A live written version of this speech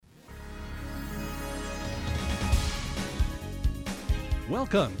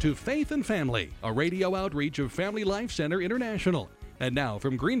Welcome to Faith and Family, a radio outreach of Family Life Center International. And now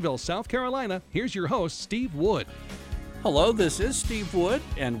from Greenville, South Carolina, here's your host, Steve Wood. Hello, this is Steve Wood,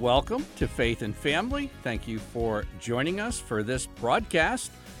 and welcome to Faith and Family. Thank you for joining us for this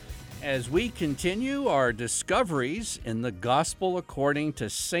broadcast as we continue our discoveries in the Gospel according to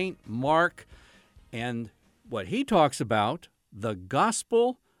St. Mark and what he talks about, the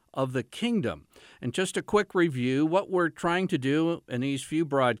Gospel of the Kingdom. And just a quick review, what we're trying to do in these few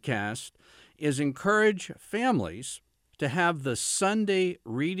broadcasts is encourage families to have the Sunday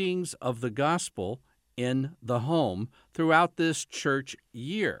readings of the Gospel in the home throughout this church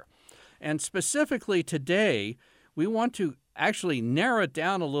year. And specifically today, we want to actually narrow it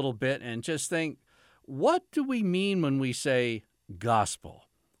down a little bit and just think, what do we mean when we say gospel?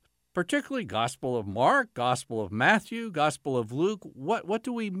 Particularly Gospel of Mark, Gospel of Matthew, Gospel of Luke. What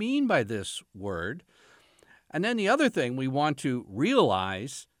do we mean by this word? And then the other thing we want to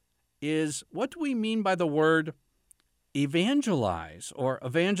realize is, what do we mean by the word evangelize or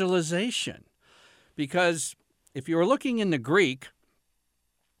evangelization? Because if you're looking in the Greek,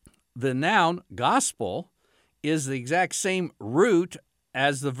 the noun gospel is the exact same root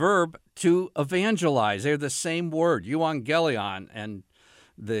as the verb to evangelize. They're the same word, euangelion, and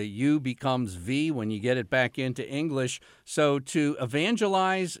the U becomes V when you get it back into English. So to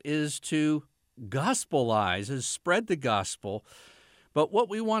evangelize is to gospelize, is spread the gospel. But what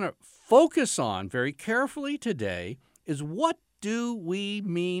we want to focus on very carefully today is, what do we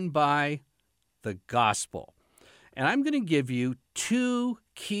mean by the gospel? And I'm going to give you two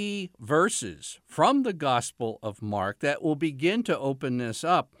key verses from the Gospel of Mark that will begin to open this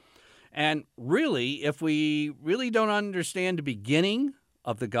up. And really, if we really don't understand the beginning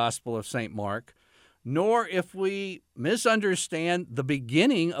of the Gospel of St. Mark, nor if we misunderstand the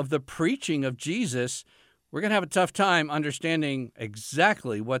beginning of the preaching of Jesus, we're going to have a tough time understanding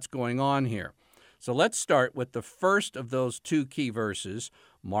exactly what's going on here. So let's start with the first of those two key verses,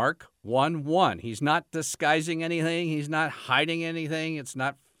 Mark 1:1. He's not disguising anything. He's not hiding anything. It's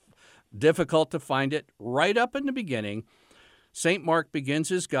not difficult to find it. Right up in the beginning, St. Mark begins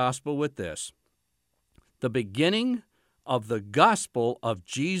his gospel with this: the beginning of the gospel of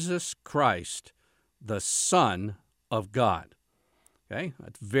Jesus Christ, the Son of God. Okay,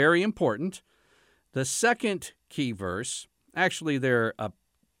 that's very important. The second key verse, actually there are a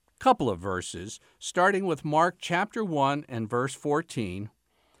couple of verses, starting with Mark chapter 1 and verse 14.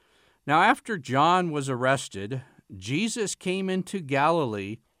 Now after John was arrested, Jesus came into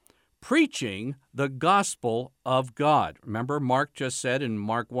Galilee preaching the gospel of God. Remember, Mark just said in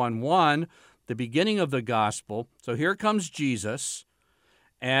Mark 1:1, the beginning of the gospel. So here comes Jesus,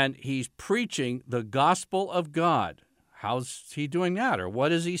 and he's preaching the gospel of God. How's he doing that, or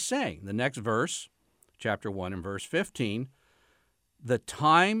what is he saying? The next verse, chapter 1 and verse 15, the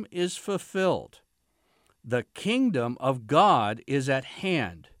time is fulfilled. The kingdom of God is at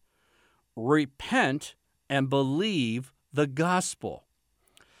hand. Repent and believe the gospel.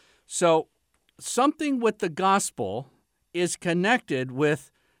 So something with the gospel is connected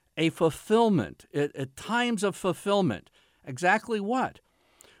with a fulfillment, at times of fulfillment. Exactly what?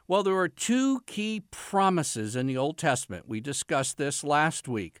 Well, there are two key promises in the Old Testament. We discussed this last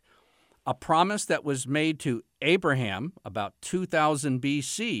week. A promise that was made to Abraham about 2000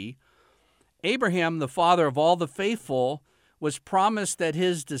 BC. Abraham, the father of all the faithful, was promised that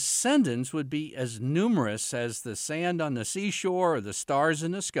his descendants would be as numerous as the sand on the seashore or the stars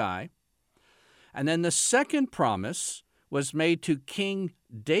in the sky. And then the second promise was made to King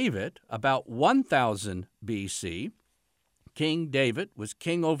David about 1000 BC. King David was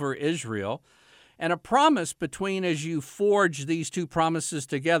king over Israel. And a promise between, as you forge these two promises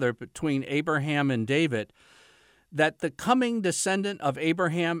together, between Abraham and David, that the coming descendant of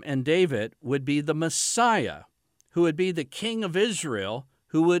Abraham and David would be the Messiah, who would be the king of Israel,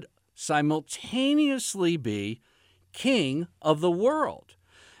 who would simultaneously be king of the world.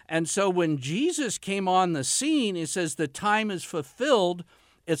 And so when Jesus came on the scene, it says the time is fulfilled.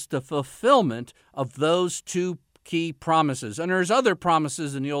 It's the fulfillment of those two key promises. And there's other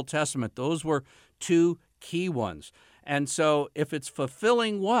promises in the Old Testament. Those were two key ones. And so if it's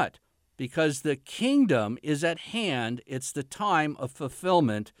fulfilling what? Because the kingdom is at hand, it's the time of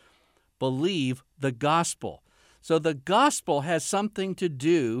fulfillment. Believe the gospel. So the gospel has something to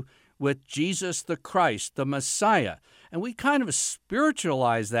do with Jesus the Christ, the Messiah. And we kind of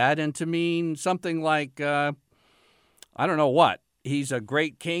spiritualize that into mean something like, I don't know what. He's a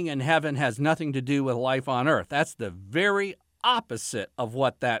great king and heaven has nothing to do with life on earth. That's the very opposite of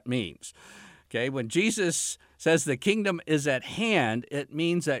what that means. Okay, when Jesus says the kingdom is at hand, it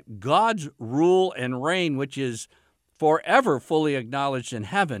means that God's rule and reign, which is forever fully acknowledged in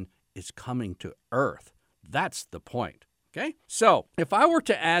heaven, is coming to earth. That's the point. Okay? So if I were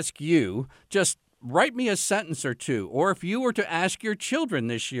to ask you, just write me a sentence or two, or if you were to ask your children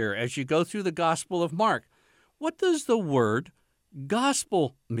this year as you go through the Gospel of Mark, what does the word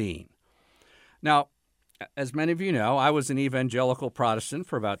gospel mean? Now, as many of you know, I was an evangelical Protestant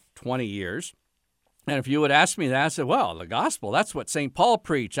for about 20 years. And if you would ask me that, I said, well, the gospel, that's what St. Paul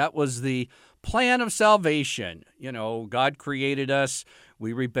preached. That was the plan of salvation. You know, God created us.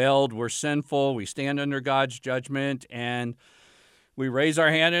 We rebelled. We're sinful. We stand under God's judgment. And we raise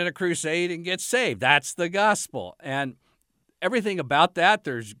our hand in a crusade and get saved. That's the gospel. And everything about that,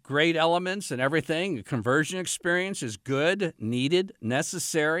 there's great elements and everything. The conversion experience is good, needed,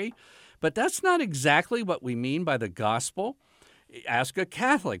 necessary. But that's not exactly what we mean by the gospel. Ask a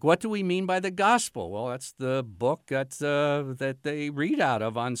Catholic, what do we mean by the gospel? Well, that's the book that they read out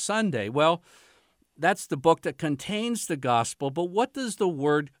of on Sunday. Well, that's the book that contains the gospel, but what does the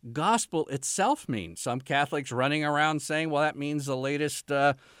word gospel itself mean? Some Catholics running around saying, well, that means the latest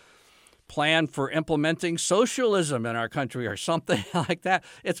plan for implementing socialism in our country or something like that.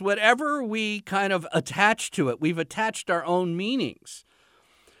 It's whatever we kind of attach to it. We've attached our own meanings.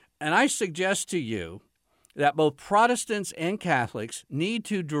 And I suggest to you that both Protestants and Catholics need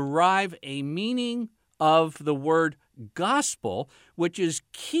to derive a meaning of the word gospel, which is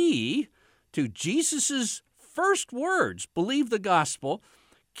key to Jesus' first words, believe the gospel,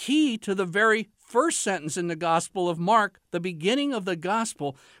 key to the very first sentence in the Gospel of Mark, the beginning of the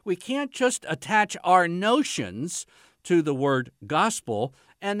gospel. We can't just attach our notions to the word gospel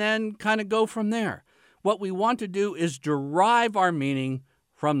and then kind of go from there. What we want to do is derive our meaning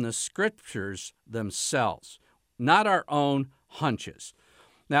from the scriptures themselves, not our own hunches.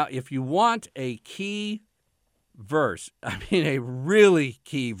 Now, if you want a key verse, a really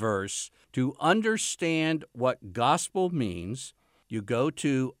key verse to understand what gospel means, you go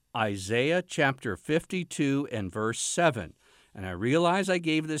to Isaiah chapter 52 and verse 7. And I realize I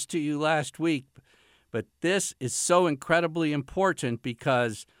gave this to you last week, but this is so incredibly important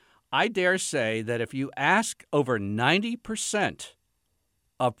because I dare say that if you ask over 90%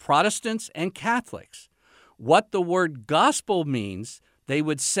 of Protestants and Catholics what the word gospel means, they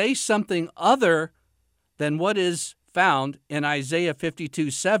would say something other than what is found in Isaiah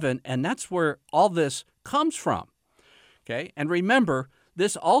 52:7, and that's where all this comes from. Okay? And remember,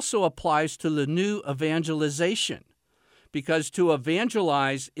 this also applies to the new evangelization, because to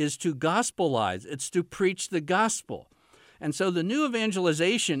evangelize is to gospelize. It's to preach the gospel. And so the new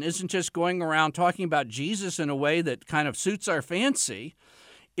evangelization isn't just going around talking about Jesus in a way that kind of suits our fancy.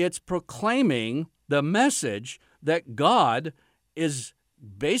 It's proclaiming the message that God is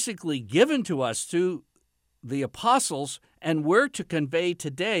basically given to us through the apostles, and we're to convey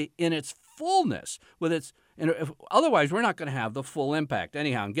today in its fullness. Otherwise, we're not going to have the full impact.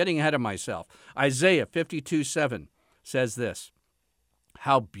 Anyhow, I'm getting ahead of myself. Isaiah 52:7 says this,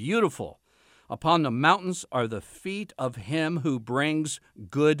 "How beautiful upon the mountains are the feet of him who brings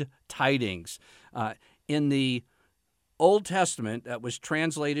good tidings." In the Old Testament that was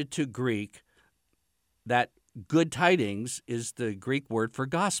translated to Greek, that good tidings is the Greek word for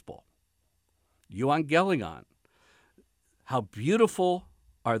gospel. Euangelion. How beautiful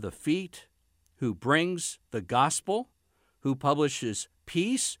are the feet who brings the gospel, who publishes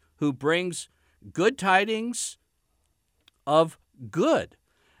peace, who brings good tidings of good.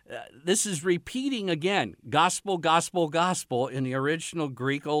 This is repeating again, gospel, gospel, gospel in the original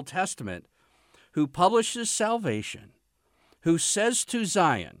Greek Old Testament, who publishes salvation, who says to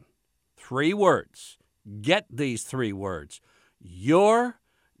Zion, 3 words, get these 3 words, your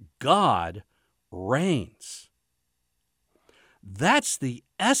God reigns. That's the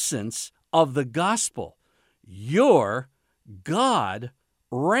essence of the gospel. Your God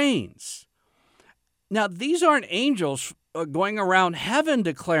reigns. Now, these aren't angels going around heaven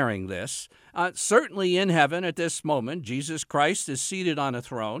declaring this. Certainly in heaven at this moment, Jesus Christ is seated on a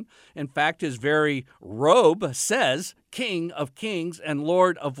throne. In fact, his very robe says, King of Kings and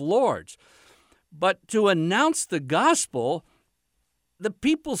Lord of Lords. But to announce the gospel, the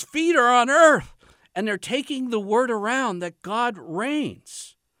people's feet are on earth, and they're taking the word around that God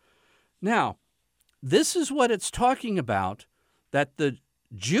reigns. Now, this is what it's talking about, that the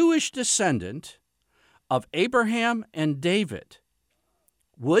Jewish descendant of Abraham and David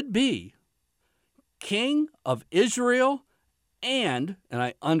would be king of Israel and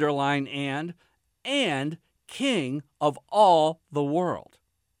I underline and king of all the world.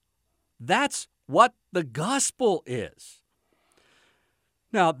 That's what the gospel is.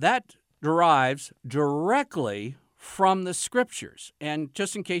 Now, that derives directly from the Scriptures. And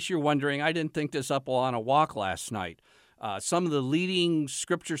just in case you're wondering, I didn't think this up while on a walk last night. Some of the leading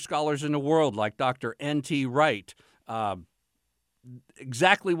Scripture scholars in the world, like Dr. N.T. Wright,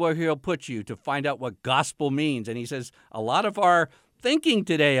 exactly where he'll put you to find out what gospel means. And he says a lot of our thinking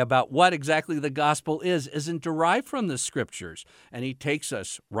today about what exactly the gospel isn't derived from the Scriptures. And he takes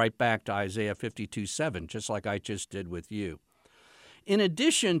us right back to Isaiah 52:7, just like I just did with you. In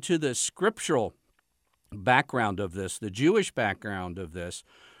addition to the scriptural background of this, the Jewish background of this,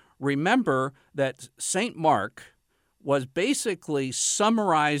 remember that St. Mark was basically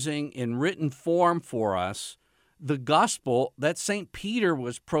summarizing in written form for us the gospel that St. Peter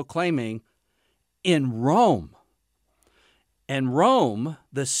was proclaiming in Rome. And Rome,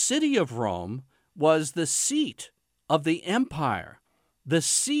 the city of Rome, was the seat of the empire, the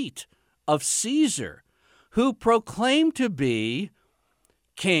seat of Caesar, who proclaimed to be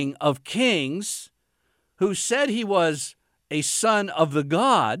King of Kings, who said he was a son of the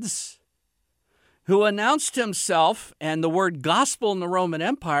gods, who announced himself, and the word gospel in the Roman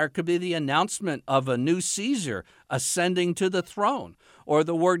Empire could be the announcement of a new Caesar ascending to the throne, or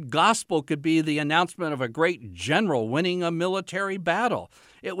the word gospel could be the announcement of a great general winning a military battle.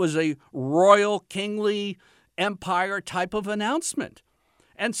 It was a royal, kingly, empire type of announcement.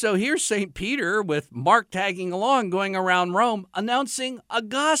 And so here's St. Peter with Mark tagging along, going around Rome, announcing a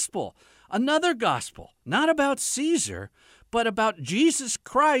gospel, another gospel, not about Caesar, but about Jesus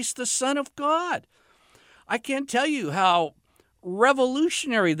Christ, the Son of God. I can't tell you how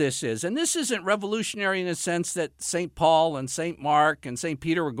revolutionary this is. And this isn't revolutionary in the sense that St. Paul and St. Mark and St.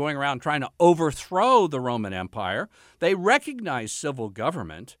 Peter were going around trying to overthrow the Roman Empire. They recognized civil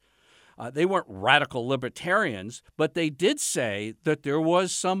government. They weren't radical libertarians, but they did say that there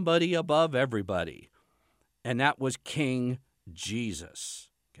was somebody above everybody, and that was King Jesus.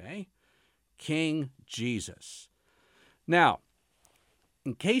 Okay? King Jesus. Now,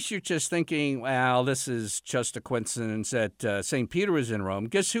 in case you're just thinking, well, this is just a coincidence that St. Peter was in Rome,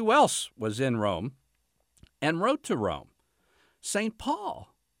 guess who else was in Rome and wrote to Rome? St.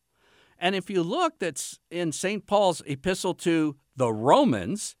 Paul. And if you look, that's in St. Paul's epistle to the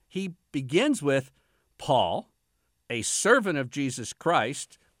Romans, he begins with Paul, a servant of Jesus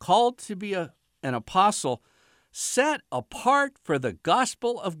Christ, called to be an apostle, set apart for the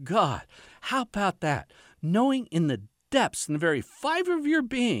gospel of God. How about that? Knowing in the depths, in the very fiber of your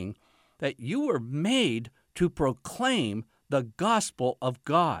being, that you were made to proclaim the gospel of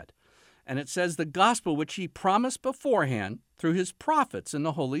God. And it says the gospel which he promised beforehand through his prophets in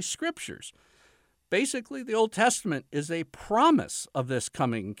the Holy Scriptures. Basically, the Old Testament is a promise of this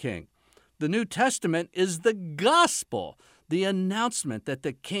coming king. The New Testament is the gospel, the announcement that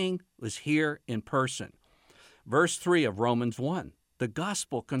the king was here in person. Verse 3 of Romans 1, the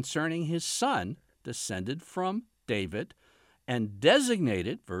gospel concerning his son, descended from David, and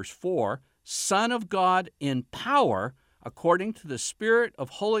designated, verse 4, Son of God in power, according to the Spirit of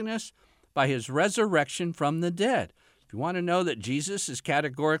holiness, by his resurrection from the dead. If you want to know that Jesus is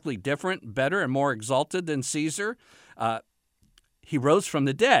categorically different, better, and more exalted than Caesar, he rose from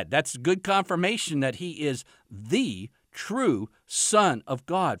the dead. That's good confirmation that he is the true Son of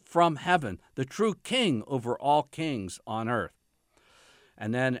God from heaven, the true King over all kings on earth.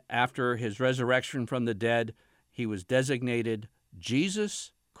 And then after his resurrection from the dead, he was designated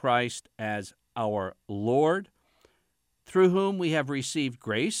Jesus Christ as our Lord, through whom we have received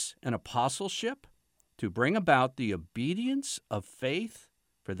grace and apostleship to bring about the obedience of faith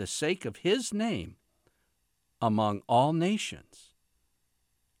for the sake of his name among all nations.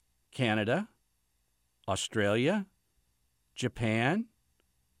 Canada, Australia, Japan,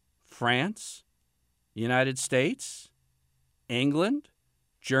 France, United States, England,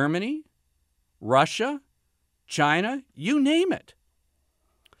 Germany, Russia, China, you name it.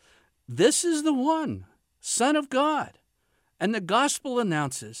 This is the one, Son of God. And the gospel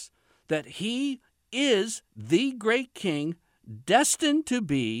announces that he is the great king destined to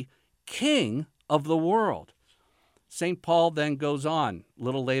be king of the world. St. Paul then goes on a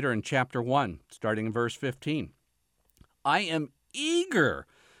little later in chapter 1, starting in verse 15. I am eager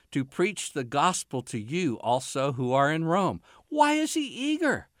to preach the gospel to you also who are in Rome. Why is he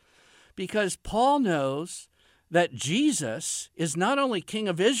eager? Because Paul knows that Jesus is not only King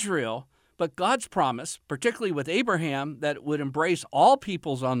of Israel, but God's promise, particularly with Abraham, that it would embrace all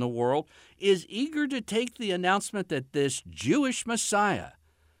peoples on the world, is eager to take the announcement that this Jewish Messiah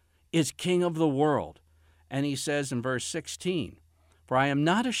is King of the world. And he says in verse 16, for I am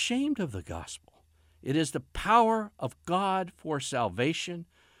not ashamed of the gospel. It is the power of God for salvation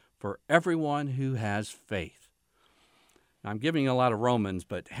for everyone who has faith. Now, I'm giving a lot of Romans,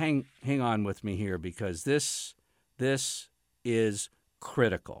 but hang on with me here, because this This is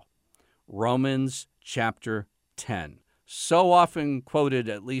critical. Romans chapter 10. So often quoted,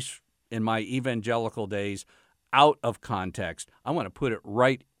 at least in my evangelical days, out of context. I want to put it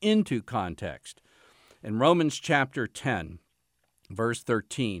right into context. In Romans chapter 10, verse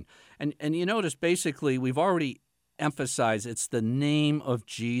 13, and you notice basically we've already emphasized it's the name of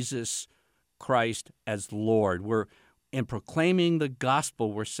Jesus Christ as Lord. In proclaiming the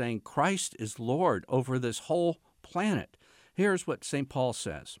gospel, we're saying Christ is Lord over this whole planet. Here's what St. Paul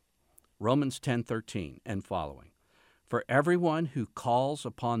says, Romans 10:13 and following. For everyone who calls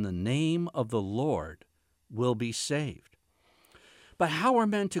upon the name of the Lord will be saved. But how are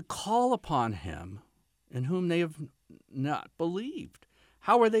men to call upon him in whom they have not believed?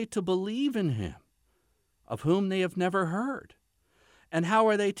 How are they to believe in him of whom they have never heard? And how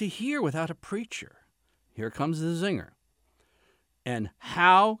are they to hear without a preacher? Here comes the zinger. And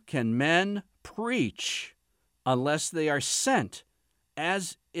how can men preach unless they are sent?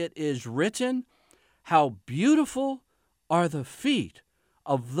 As it is written, how beautiful are the feet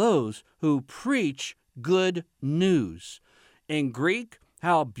of those who preach good news. In Greek,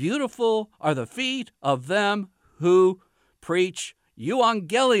 how beautiful are the feet of them who preach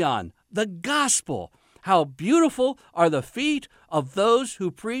euangelion, the gospel. How beautiful are the feet of those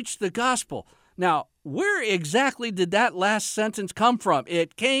who preach the gospel. Now, where exactly did that last sentence come from?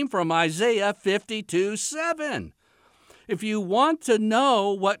 It came from Isaiah 52:7. If you want to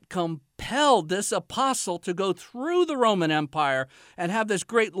know what compelled this apostle to go through the Roman Empire and have this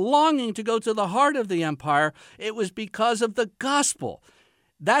great longing to go to the heart of the empire, it was because of the gospel.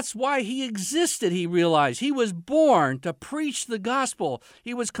 That's why he existed, he realized. He was born to preach the gospel.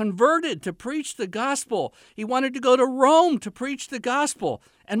 He was converted to preach the gospel. He wanted to go to Rome to preach the gospel.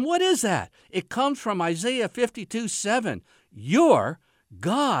 And what is that? It comes from Isaiah 52:7. Your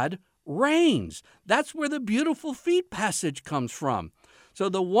God reigns. That's where the beautiful feet passage comes from. So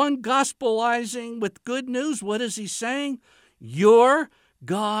the one gospelizing with good news, what is he saying? Your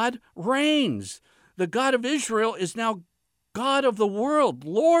God reigns. The God of Israel is now God of the world,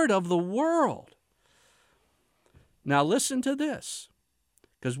 Lord of the world. Now listen to this,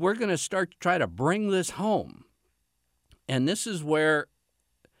 because we're going to start to try to bring this home. And this is where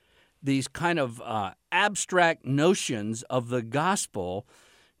these kind of abstract notions of the gospel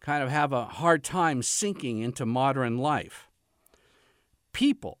kind of have a hard time sinking into modern life.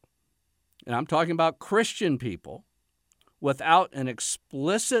 People, and I'm talking about Christian people, without an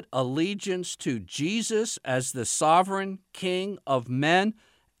explicit allegiance to Jesus as the sovereign King of men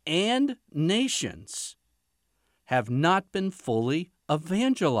and nations, have not been fully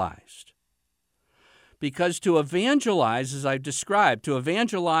evangelized. Because to evangelize, as I've described, to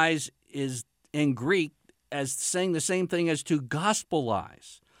evangelize is in Greek as saying the same thing as to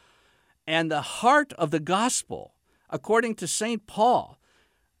gospelize. And the heart of the gospel, according to St. Paul,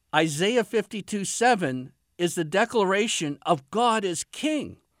 Isaiah 52:7, is the declaration of God as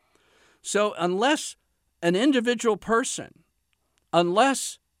King. So unless an individual person,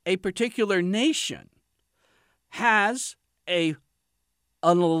 unless a particular nation has an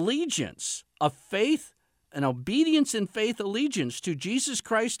allegiance of faith, an obedience in faith allegiance to Jesus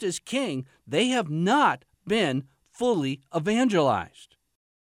Christ as King, they have not been fully evangelized.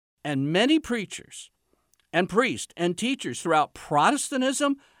 And many preachers and priests and teachers throughout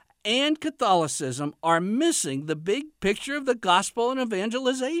Protestantism and Catholicism are missing the big picture of the gospel and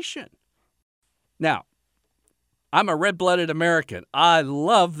evangelization. Now, I'm a red-blooded American. I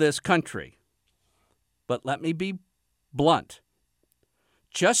love this country. But let me be blunt.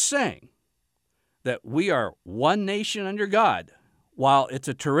 Just saying that we are one nation under God, while it's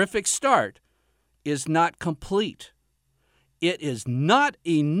a terrific start, is not complete. It is not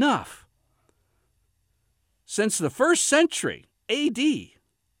enough. Since the first century A.D.,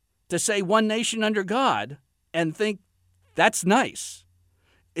 to say one nation under God and think that's nice.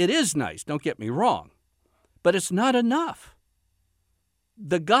 It is nice, don't get me wrong, but it's not enough.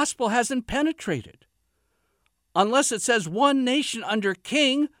 The gospel hasn't penetrated unless it says one nation under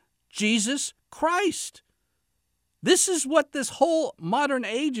King Jesus Christ. This is what this whole modern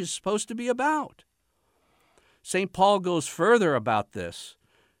age is supposed to be about. St. Paul goes further about this.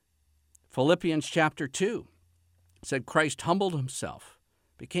 Philippians chapter 2 said Christ humbled himself,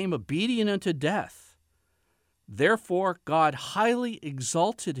 became obedient unto death. Therefore God highly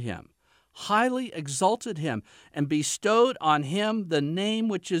exalted him, and bestowed on him the name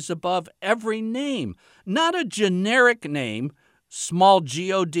which is above every name, not a generic name, small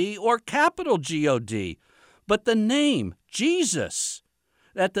G-O-D or capital G-O-D, but the name, Jesus.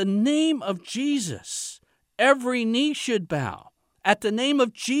 At the name of Jesus, every knee should bow. At the name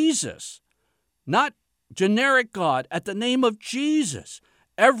of Jesus, not generic God, at the name of Jesus,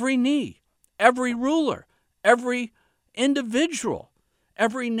 every knee, every ruler, every individual,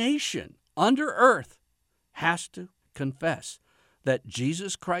 every nation under earth has to confess that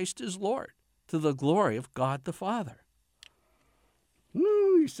Jesus Christ is Lord, to the glory of God the Father.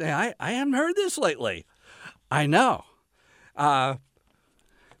 You say, I haven't heard this lately. I know.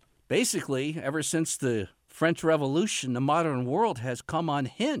 Basically, ever since the French Revolution, the modern world has come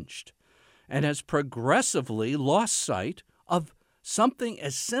unhinged and has progressively lost sight of something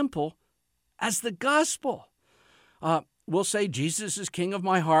as simple as the gospel. We'll say Jesus is king of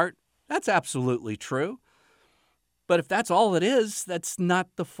my heart. That's absolutely true. But if that's all it is, that's not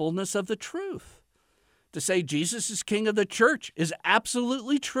the fullness of the truth. To say Jesus is king of the church is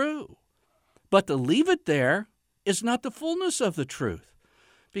absolutely true. But to leave it there is not the fullness of the truth.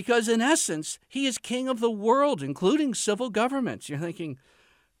 Because in essence, he is king of the world, including civil governments. You're thinking,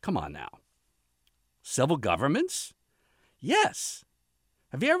 come on now. Civil governments? Yes.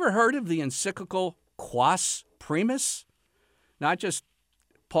 Have you ever heard of the encyclical Quas Primus? Now, I just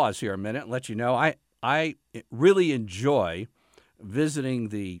pause here a minute and let you know, I really enjoy visiting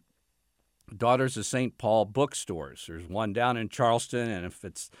the Daughters of St. Paul bookstores. There's one down in Charleston, and if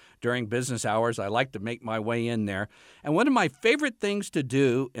it's during business hours, I like to make my way in there. And one of my favorite things to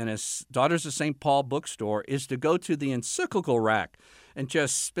do in a Daughters of St. Paul bookstore is to go to the encyclical rack and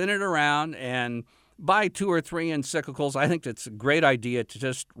just spin it around and buy 2 or 3 encyclicals. I think it's a great idea to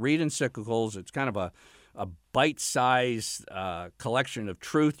just read encyclicals. It's kind of a bite-sized collection of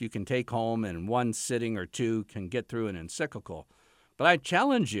truth you can take home, and one sitting or two can get through an encyclical. But I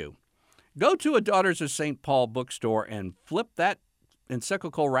challenge you, go to a Daughters of St. Paul bookstore and flip that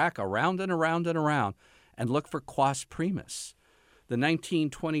encyclical rack around and around and around and look for Quas Primus, the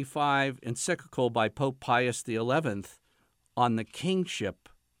 1925 encyclical by Pope Pius XI on the kingship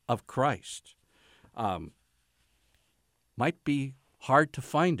of Christ. Might be hard to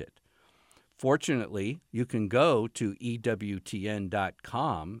find it. Fortunately, you can go to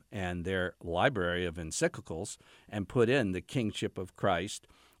EWTN.com and their library of encyclicals and put in the kingship of Christ,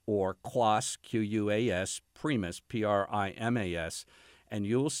 or Quas, Q-U-A-S, Primus, P-R-I-M-A-S, and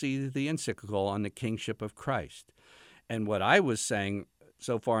you will see the encyclical on the kingship of Christ. And what I was saying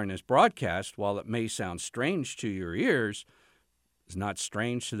so far in this broadcast, while it may sound strange to your ears, is not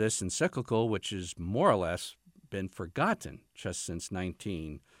strange to this encyclical, which has more or less been forgotten just since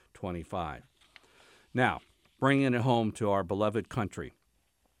 1925. Now, bringing it home to our beloved country,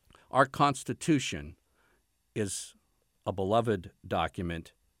 our Constitution is a beloved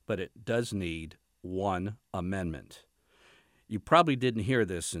document, but it does need one amendment. You probably didn't hear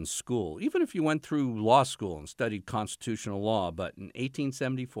this in school, even if you went through law school and studied constitutional law, but in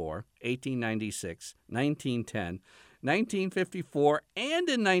 1874, 1896, 1910, 1954, and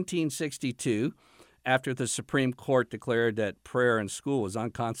in 1962, after the Supreme Court declared that prayer in school was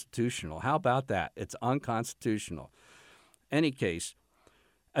unconstitutional. How about that? It's unconstitutional. Any case,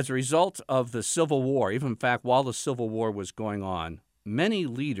 as a result of the Civil War, even in fact, while the Civil War was going on, many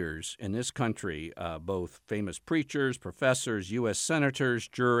leaders in this country, both famous preachers, professors, U.S. senators,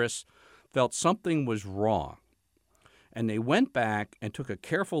 jurists, felt something was wrong. And they went back and took a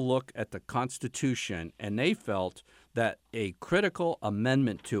careful look at the Constitution, and they felt that a critical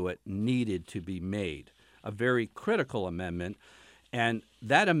amendment to it needed to be made, a very critical amendment. And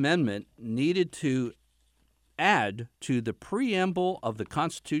that amendment needed to add to the preamble of the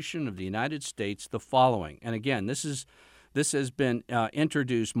Constitution of the United States the following. And again, this has been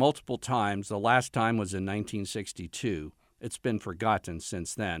introduced multiple times. The last time was in 1962. It's been forgotten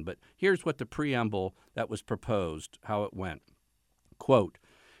since then. But here's what the preamble that was proposed, how it went. Quote,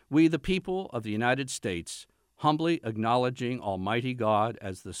 "We, the people of the United States, humbly acknowledging Almighty God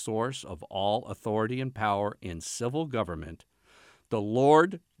as the source of all authority and power in civil government, the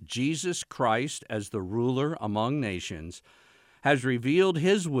Lord Jesus Christ as the ruler among nations, has revealed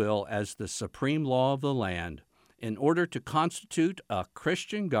his will as the supreme law of the land in order to constitute a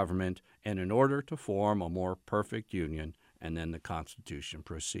Christian government and in order to form a more perfect union," and then the Constitution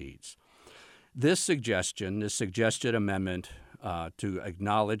proceeds. This suggested amendment to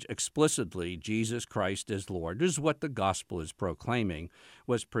acknowledge explicitly Jesus Christ as Lord, this is what the gospel is proclaiming,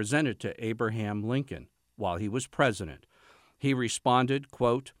 was presented to Abraham Lincoln while he was president. He responded,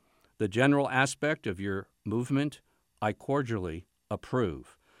 quote, "The general aspect of your movement I cordially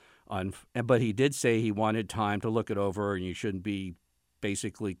approve." But he did say he wanted time to look it over, and you shouldn't be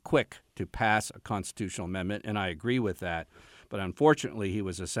basically quick to pass a constitutional amendment, and I agree with that. But unfortunately, he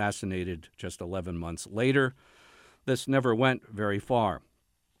was assassinated just 11 months later. This never went very far.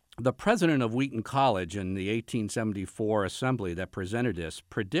 The president of Wheaton College in the 1874 assembly that presented this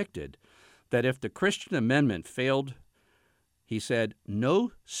predicted that if the Christian Amendment failed, he said,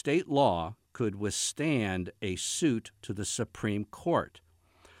 no state law could withstand a suit to the Supreme Court.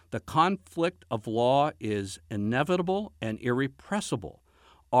 The conflict of law is inevitable and irrepressible.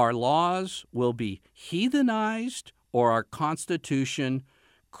 Our laws will be heathenized or our Constitution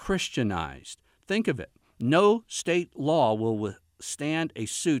Christianized. Think of it. No state law will withstand a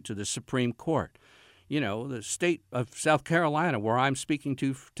suit to the Supreme Court. You know, the state of South Carolina, where I'm speaking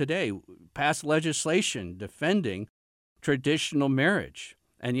to today, passed legislation defending traditional marriage.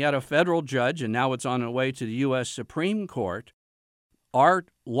 And yet a federal judge, and now it's on its way to the U.S. Supreme Court, our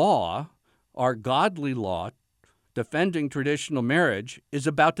law, our godly law, defending traditional marriage is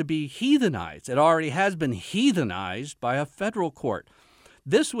about to be heathenized. It already has been heathenized by a federal court.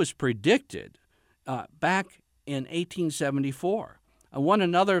 This was predicted back in 1874.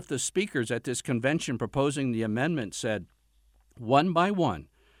 Another of the speakers at this convention proposing the amendment said, one by one,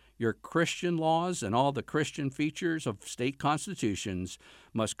 your Christian laws and all the Christian features of state constitutions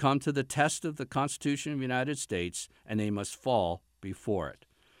must come to the test of the Constitution of the United States, and they must fall before it.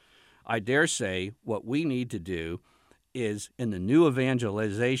 I dare say what we need to do is, in the new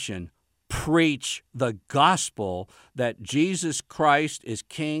evangelization, preach the gospel that Jesus Christ is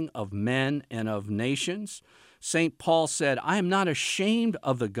King of men and of nations. St. Paul said, I am not ashamed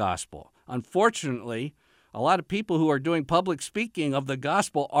of the gospel. Unfortunately, a lot of people who are doing public speaking of the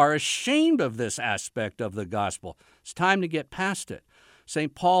gospel are ashamed of this aspect of the gospel. It's time to get past it.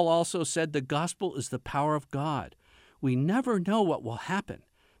 St. Paul also said the gospel is the power of God. We never know what will happen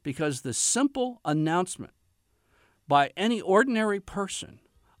because the simple announcement by any ordinary person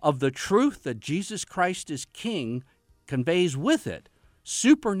of the truth that Jesus Christ is King conveys with it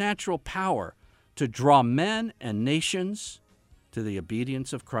supernatural power to draw men and nations to the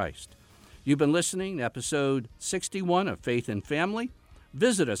obedience of Christ. You've been listening to episode 61 of Faith and Family.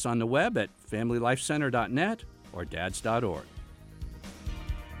 Visit us on the web at familylifecenter.net or dads.org.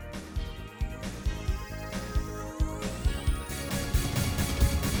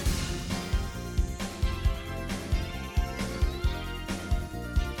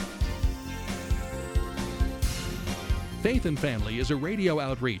 Faith and Family is a radio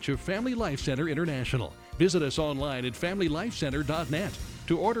outreach of Family Life Center International. Visit us online at familylifecenter.net.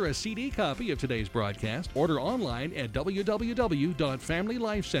 To order a CD copy of today's broadcast, order online at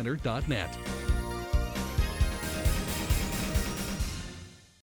www.familylifecenter.net.